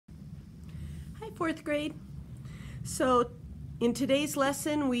Fourth grade. So in today's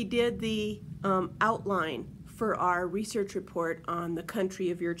lesson we did the outline for our research report on the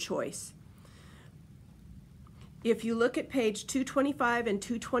country of your choice. If you look at page 225 and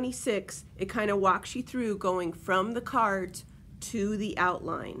 226, it kind of walks you through going from the cards to the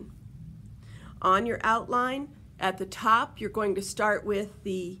outline. On your outline, at the top, you're going to start with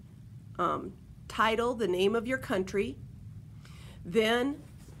the title, the name of your country. Then,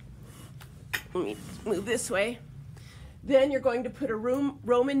 let me move this way. Then you're going to put a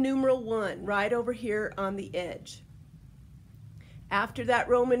Roman numeral 1 right over here on the edge. After that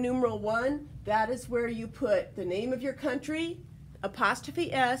Roman numeral 1, that is where you put the name of your country,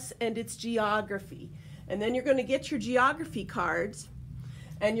 apostrophe S, and its geography. And then you're going to get your geography cards,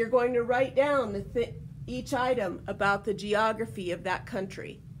 and you're going to write down each item about the geography of that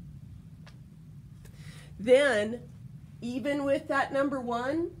country. Then, even with that number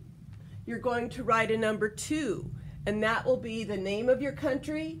 1, you're going to write a number 2, and that will be the name of your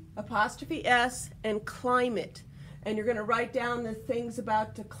country, apostrophe S, and climate. And you're going to write down the things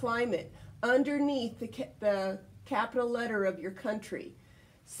about the climate underneath the capital letter of your country.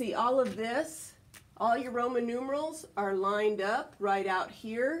 See, all of this, all your Roman numerals are lined up right out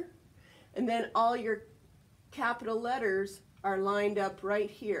here, and then all your capital letters are lined up right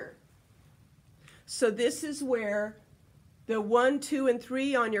here. So this is where the 1, 2, and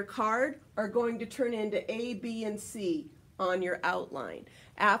 3 on your card are going to turn into A, B, and C on your outline.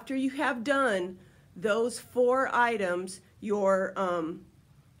 After you have done those 4 items, your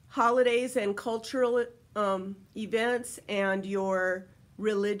holidays and cultural events and your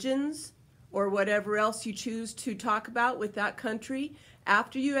religions or whatever else you choose to talk about with that country,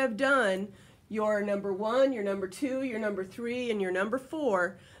 after you have done your number 1, your number 2, your number 3, and your number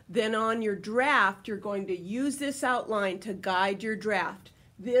 4, then on your draft, you're going to use this outline to guide your draft.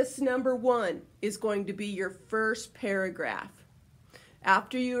 This number 1 is going to be your first paragraph.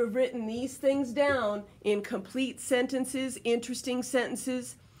 After you have written these things down in complete sentences, interesting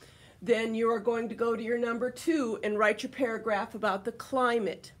sentences, then you are going to go to your number 2 and write your paragraph about the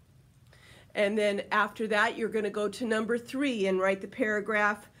climate. And then after that, you're going to go to number 3 and write the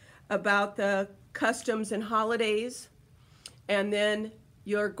paragraph about the customs and holidays. And then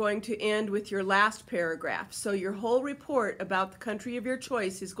you're going to end with your last paragraph. So your whole report about the country of your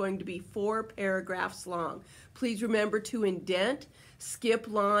choice is going to be 4 paragraphs long. Please remember to indent, skip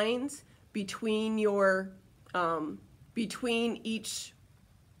lines between your between each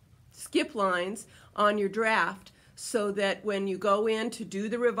skip lines on your draft, so that when you go in to do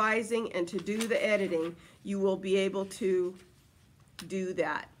the revising and to do the editing, you will be able to do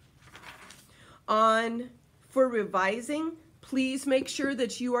that. For revising, please make sure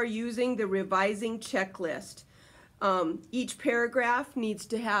that you are using the revising checklist. Each paragraph needs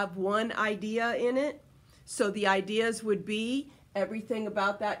to have one idea in it. So the ideas would be everything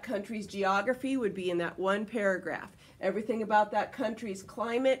about that country's geography would be in that 1 paragraph. Everything about that country's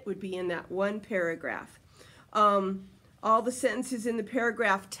climate would be in that 1 paragraph. All the sentences in the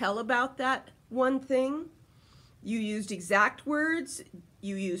paragraph tell about that one thing. You used exact words,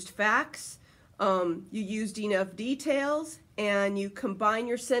 you used facts, you used enough details, and you combine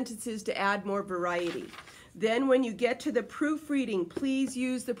your sentences to add more variety. Then when you get to the proofreading, please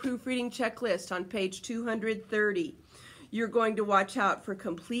use the proofreading checklist on page 230. You're going to watch out for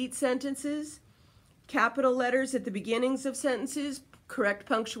complete sentences, capital letters at the beginnings of sentences, correct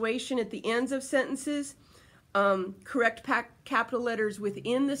punctuation at the ends of sentences, correct capital letters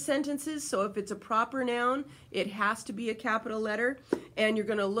within the sentences. So if it's a proper noun, it has to be a capital letter. And you're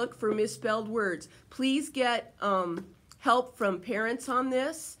going to look for misspelled words. Please get help from parents on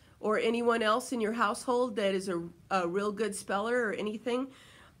this, or anyone else in your household that is a real good speller or anything,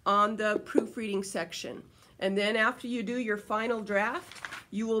 on the proofreading section. And then after you do your final draft,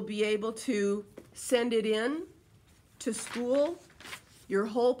 you will be able to send it in to school, your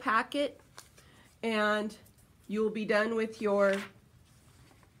whole packet, and you'll be done with your,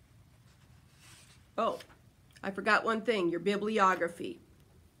 oh, I forgot one thing, your bibliography.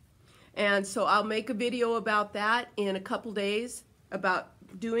 And so I'll make a video about that in a couple days about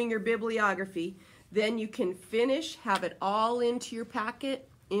doing your bibliography. Then you can finish, have it all into your packet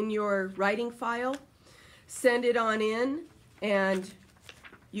in your writing file, send it on in, and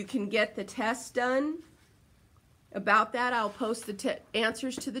you can get the test done. About that, I'll post the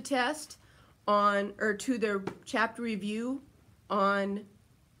answers to the test to the chapter review on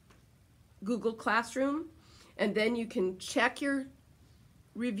Google Classroom, and then you can check your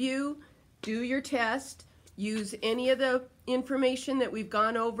review, do your test, use any of the information that we've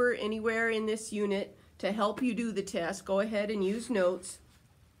gone over anywhere in this unit to help you do the test. Go ahead and use notes.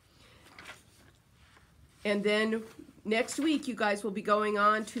 And then next week, you guys will be going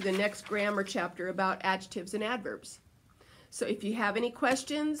on to the next grammar chapter about adjectives and adverbs. So if you have any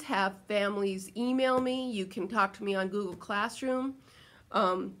questions, have families email me. You can talk to me on Google Classroom.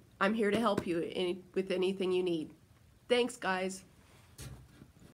 I'm here to help you with anything you need. Thanks, guys.